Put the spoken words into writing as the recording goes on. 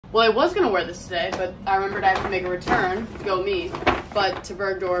Well, I was gonna wear this today, but I remembered I have to make a return, go me, but to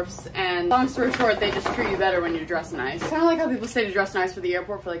Bergdorf's, and long story short, they just treat you better when you dress nice. Kind of like how people say to dress nice for the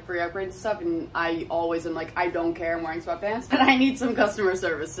airport for like free upgrades and stuff, and I always am like, I don't care, I'm wearing sweatpants, but I need some customer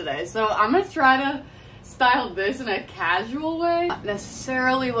service today. So I'm gonna try to style this in a casual way. Not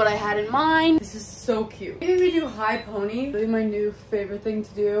necessarily what I had in mind. This is so cute. Maybe we do high pony. Really my new favorite thing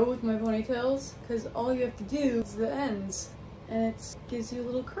to do with my ponytails, because all you have to do is the ends. And it gives you a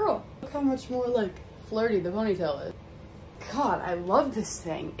little curl. Look how much more like flirty the ponytail is. God, I love this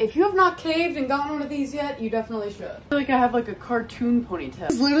thing. If you have not caved and gotten one of these yet, you definitely should. I feel like I have like a cartoon ponytail.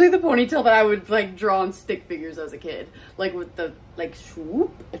 It's literally the ponytail that I would like draw on stick figures as a kid. Like with the like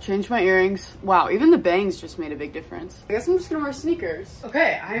swoop. I changed my earrings. Wow, even the bangs just made a big difference. I guess I'm just gonna wear sneakers.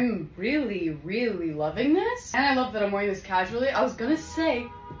 Okay, I'm really, really loving this. And I love that I'm wearing this casually. I was gonna say,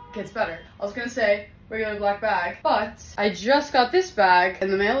 gets better. I was gonna say, regular black bag, but I just got this bag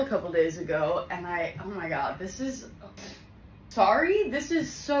in the mail a couple days ago, and oh my god, this is, sorry, this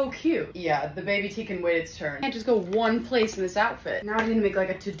is so cute. Yeah, the baby T can wait its turn. I can't just go one place in this outfit. Now I need to make like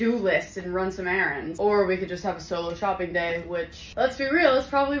a to-do list and run some errands, or we could just have a solo shopping day, which, let's be real, is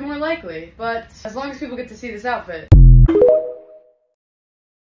probably more likely, but as long as people get to see this outfit.